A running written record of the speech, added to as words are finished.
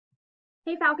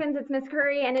Hey Falcons, it's Miss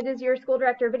Curry, and it is your school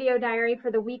director video diary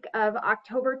for the week of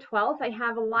October 12th. I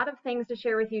have a lot of things to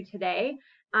share with you today,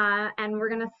 and we're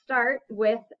going to start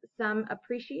with some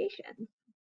appreciation.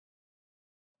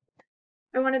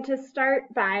 I wanted to start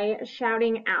by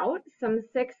shouting out some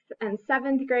 6th and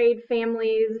 7th grade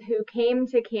families who came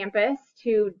to campus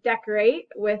to decorate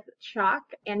with chalk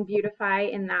and beautify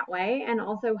in that way, and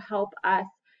also help us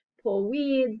pull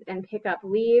weeds and pick up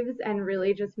leaves and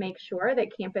really just make sure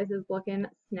that campus is looking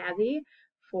snazzy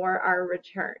for our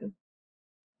return.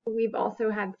 We've also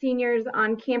had seniors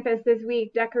on campus this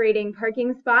week decorating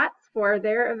parking spots for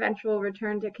their eventual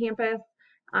return to campus,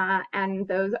 and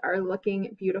those are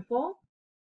looking beautiful.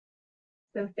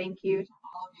 So thank you to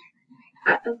all of you for doing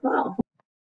that as well.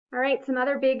 All right, some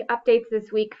other big updates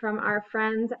this week from our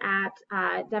friends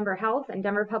at Denver Health and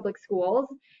Denver Public Schools.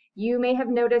 You may have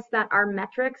noticed that our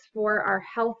metrics for our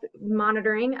health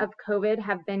monitoring of COVID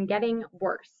have been getting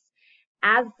worse.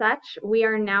 As such, we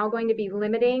are now going to be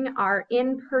limiting our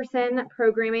in-person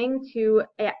programming to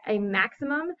a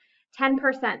maximum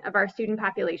 10% of our student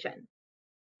population.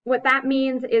 What that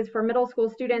means is for middle school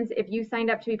students, if you signed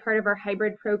up to be part of our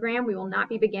hybrid program, we will not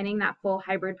be beginning that full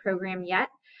hybrid program yet.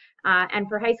 And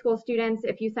for high school students,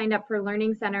 if you signed up for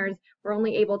learning centers, we're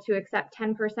only able to accept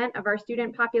 10% of our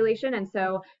student population. And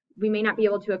so we may not be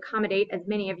able to accommodate as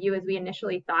many of you as we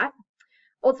initially thought.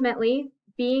 Ultimately,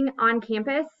 being on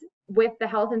campus with the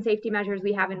health and safety measures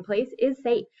we have in place is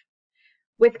safe.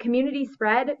 With community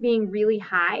spread being really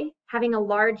high, having a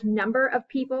large number of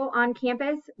people on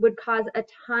campus would cause a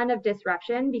ton of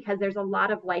disruption because there's a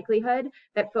lot of likelihood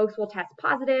that folks will test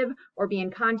positive or be in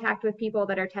contact with people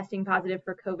that are testing positive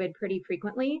for COVID pretty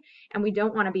frequently. And we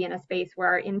don't want to be in a space where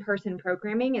our in-person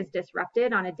programming is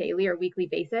disrupted on a daily or weekly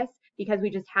basis because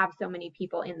we just have so many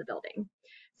people in the building.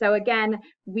 So again,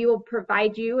 we will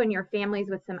provide you and your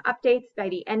families with some updates by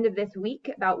the end of this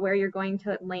week about where you're going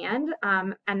to land.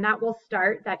 And that will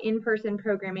start, that in-person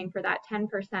programming for that 10%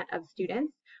 of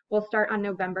students will start on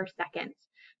November 2nd.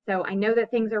 So I know that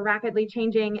things are rapidly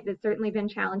changing. It has certainly been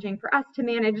challenging for us to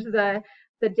manage the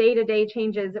day-to-day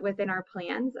changes within our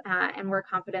plans, and we're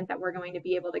confident that we're going to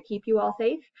be able to keep you all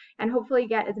safe and hopefully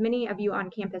get as many of you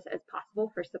on campus as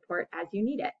possible for support as you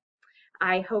need it.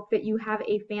 I hope that you have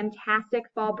a fantastic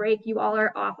fall break. You all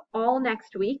are off all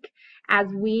next week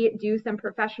as we do some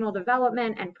professional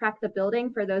development and prep the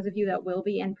building for those of you that will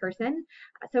be in person.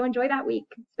 So enjoy that week.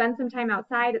 Spend some time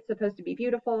outside. It's supposed to be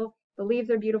beautiful. The leaves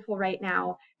are beautiful right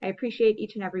now. I appreciate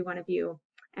each and every one of you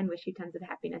and wish you tons of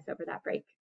happiness over that break.